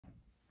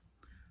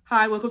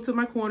Hi, welcome to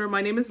my corner.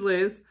 My name is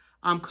Liz.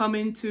 I'm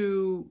coming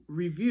to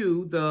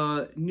review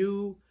the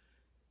new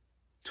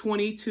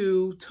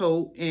 22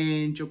 tote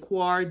in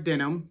jacquard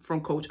denim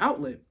from Coach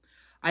Outlet.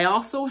 I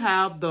also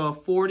have the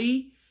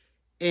 40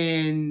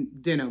 in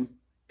denim,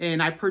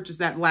 and I purchased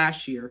that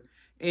last year.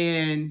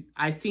 And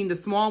I seen the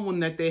small one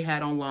that they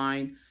had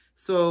online,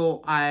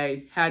 so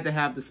I had to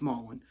have the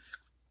small one.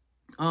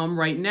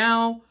 Right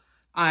now,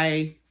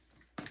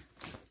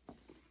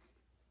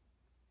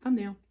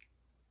 thumbnail.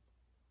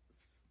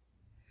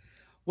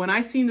 When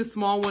I seen the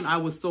small one, I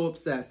was so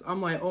obsessed.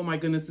 I'm like, oh my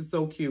goodness, it's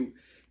so cute.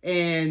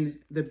 And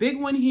the big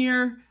one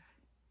here,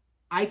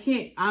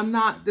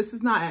 this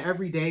is not an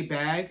everyday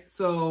bag.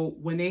 So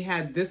when they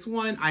had this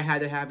one, I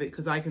had to have it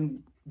because I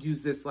can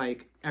use this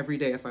like every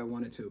day if I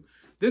wanted to.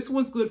 This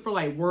one's good for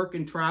like work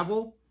and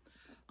travel.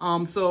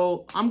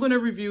 So I'm going to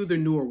review the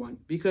newer one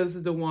because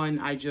it's the one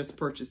I just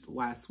purchased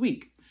last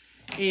week.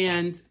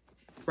 And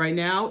right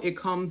now it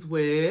comes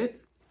with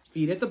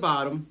feet at the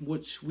bottom,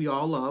 which we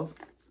all love.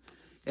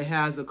 It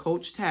has a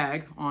Coach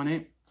tag on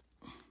it.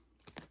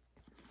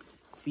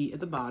 Feet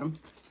at the bottom.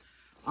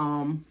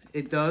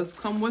 It does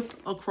come with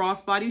a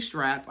crossbody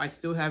strap. I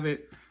still have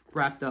it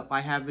wrapped up.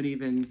 I haven't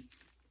even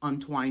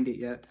untwined it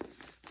yet.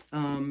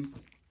 I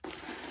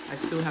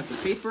still have the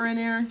paper in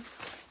there.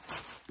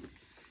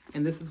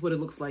 And this is what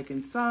it looks like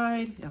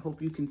inside. I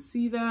hope you can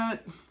see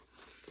that.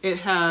 It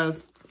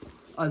has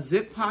a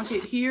zip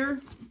pocket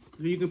here.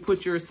 You can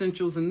put your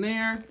essentials in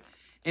there.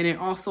 And it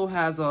also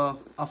has a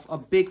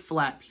big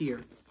flap here.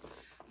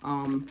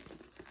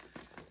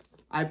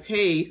 I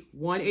paid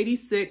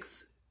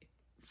 $186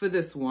 for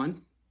this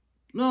one.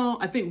 No,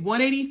 I think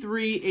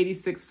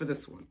 $183.86 for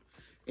this one.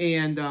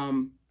 And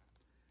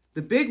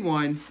the big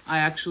one, I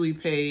actually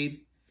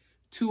paid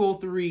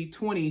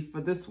 $203.20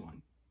 for this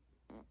one.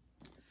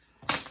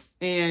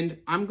 And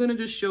I'm gonna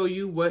just show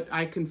you what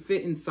I can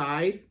fit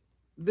inside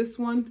this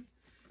one.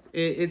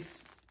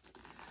 It's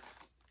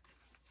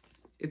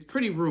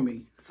pretty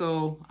roomy.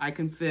 So I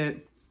can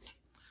fit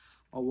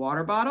a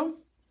water bottle,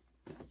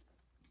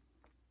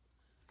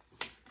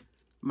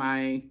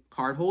 my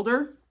card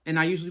holder, and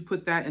I usually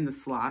put that in the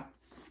slot,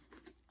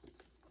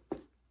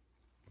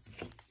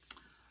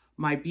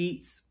 my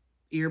Beats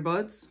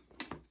earbuds,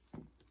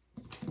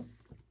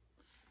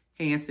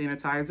 hand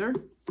sanitizer,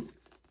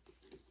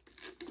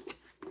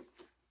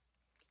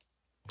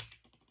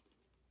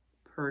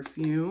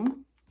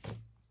 perfume,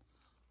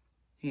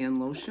 hand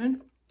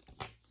lotion,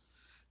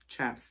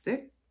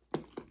 chapstick,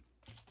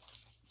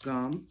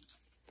 gum.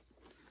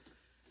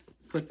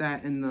 Put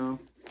that in the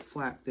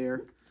flap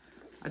there.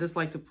 I just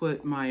like to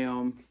put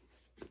my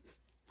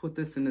put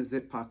this in the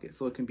zip pocket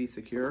so it can be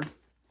secure,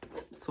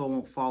 so it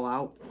won't fall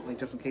out, like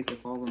just in case it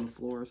falls on the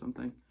floor or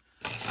something.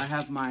 I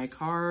have my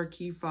car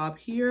key fob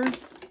here,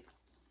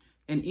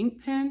 an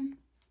ink pen,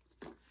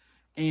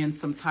 and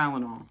some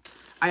Tylenol.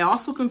 I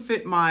also can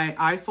fit my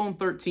iPhone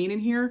 13 in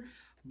here,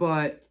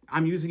 but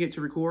I'm using it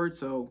to record,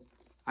 so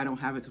I don't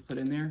have it to put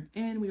in there.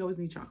 And we always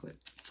need chocolate.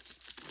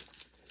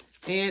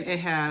 And it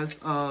has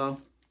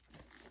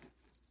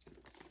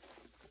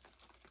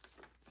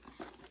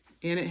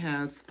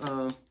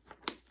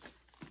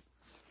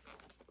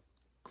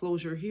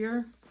closure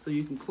here, so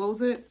you can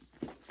close it.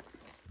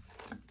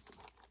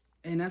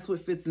 And that's what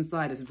fits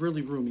inside. It's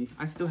really roomy.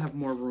 I still have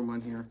more room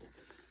on here.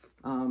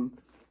 And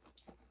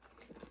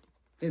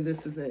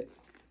this is it.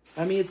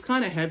 I mean, it's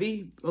kind of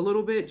heavy a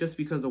little bit just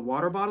because the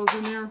water bottle's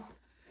in there.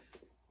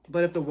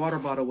 But if the water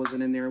bottle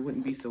wasn't in there, it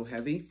wouldn't be so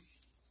heavy.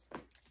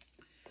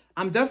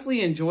 I'm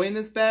definitely enjoying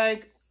this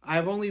bag.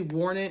 I've only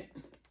worn it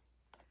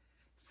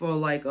for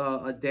like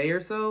a day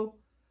or so.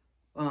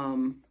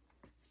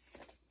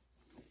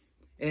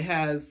 It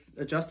has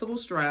adjustable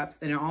straps,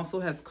 and it also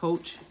has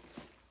Coach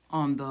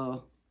on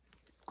the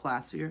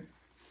clasp here.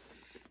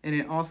 And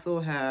it also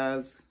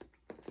has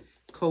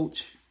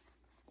Coach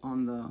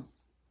on the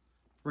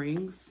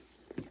rings.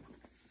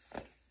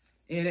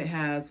 And it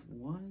has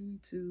 1,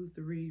 2,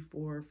 3,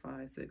 4,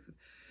 5, 6.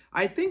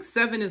 I think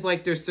 7 is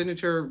like their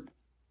signature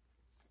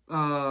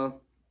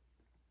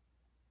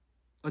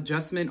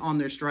adjustment on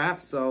their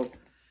straps. So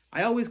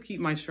I always keep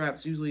my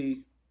straps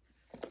usually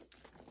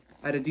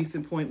at a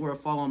decent point where it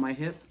fall on my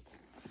hip.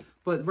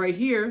 But right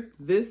here,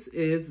 this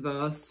is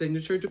the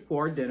signature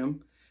jacquard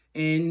denim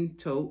in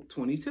tote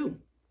 22.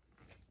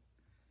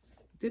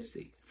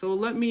 Dempsey. So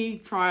let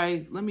me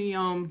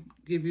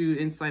give you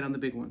insight on the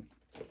big one.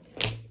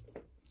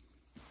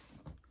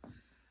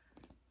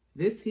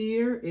 This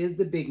here is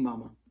the big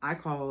mama. I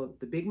call it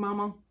the big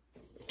mama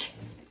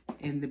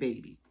and the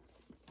baby.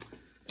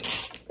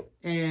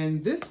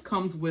 And this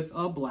comes with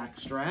a black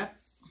strap.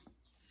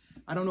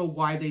 I don't know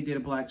why they did a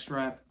black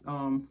strap.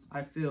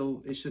 I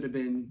feel it should have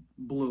been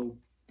blue.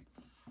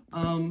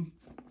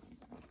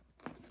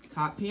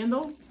 Top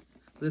handle.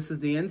 This is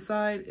the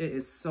inside. It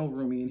is so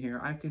roomy in here.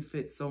 I can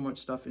fit so much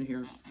stuff in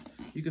here.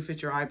 You can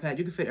fit your iPad.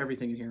 You can fit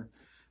everything in here.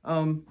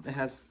 It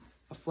has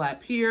a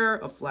flap here,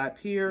 a flap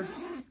here,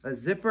 a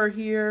zipper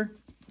here,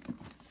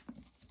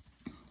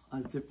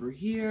 a zipper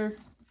here.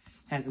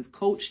 Has his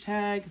Coach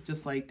tag,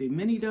 just like the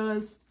Mini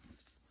does.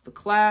 the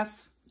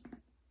clasp,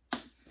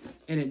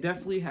 and it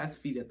definitely has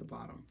feet at the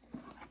bottom.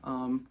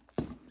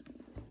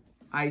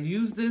 I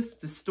use this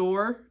to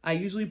store. I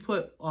usually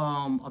put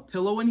a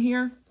pillow in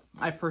here.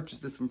 I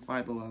purchased this from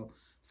Five Below,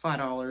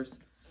 $5.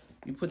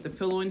 You put the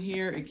pillow in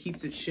here, it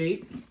keeps its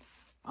shape.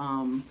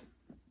 And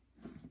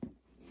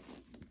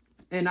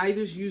I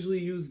just usually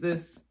use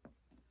this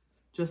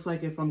just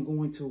like if I'm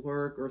going to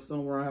work or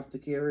somewhere I have to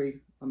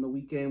carry on the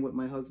weekend with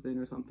my husband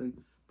or something.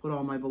 Put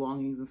all my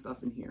belongings and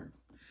stuff in here.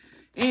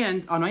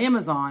 And on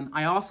Amazon,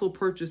 I also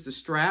purchased a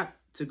strap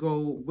to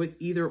go with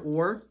either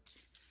or.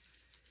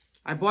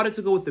 I bought it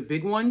to go with the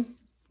big one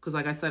because,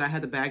 like I said, I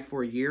had the bag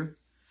for a year.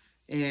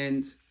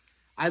 And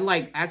I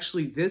like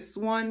actually this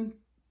one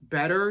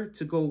better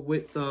to go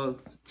with the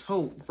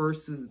tote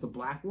versus the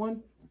black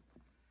one.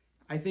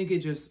 I think it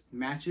just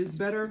matches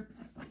better.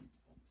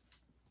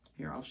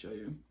 Here, I'll show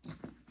you.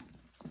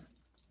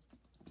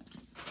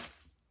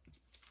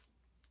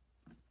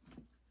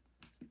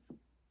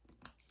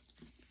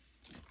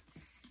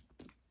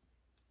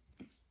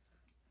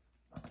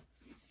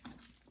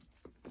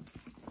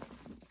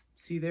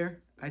 See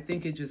there? I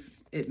think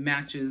it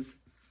matches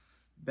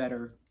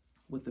better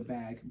with the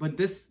bag. But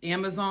this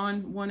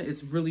Amazon one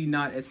is really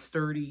not as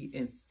sturdy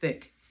and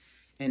thick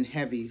and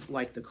heavy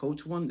like the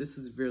Coach one. This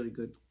is really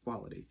good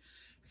quality.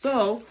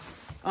 So,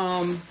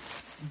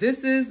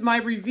 this is my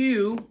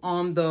review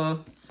on the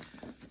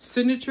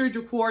Signature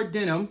Jacquard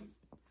Deinm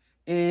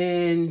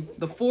in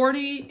the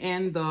 40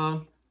 and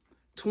the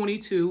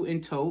 22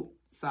 in tote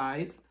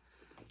size.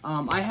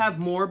 I have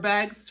more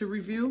bags to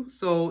review.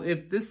 So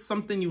if this is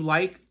something you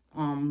like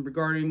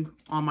regarding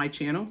on my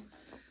channel,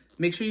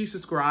 make sure you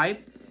subscribe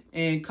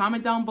and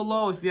comment down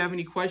below if you have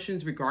any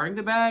questions regarding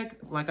the bag.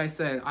 Like I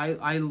said,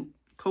 I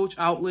Coach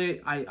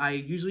outlet. I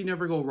usually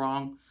never go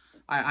wrong.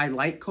 I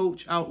like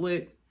Coach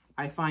outlet.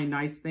 I find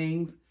nice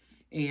things.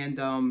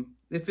 And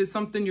if it's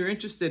something you're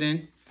interested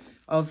in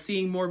of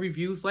seeing more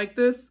reviews like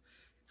this,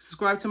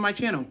 subscribe to my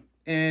channel.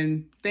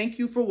 And thank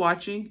you for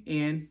watching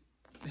and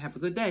have a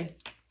good day.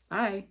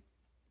 Bye.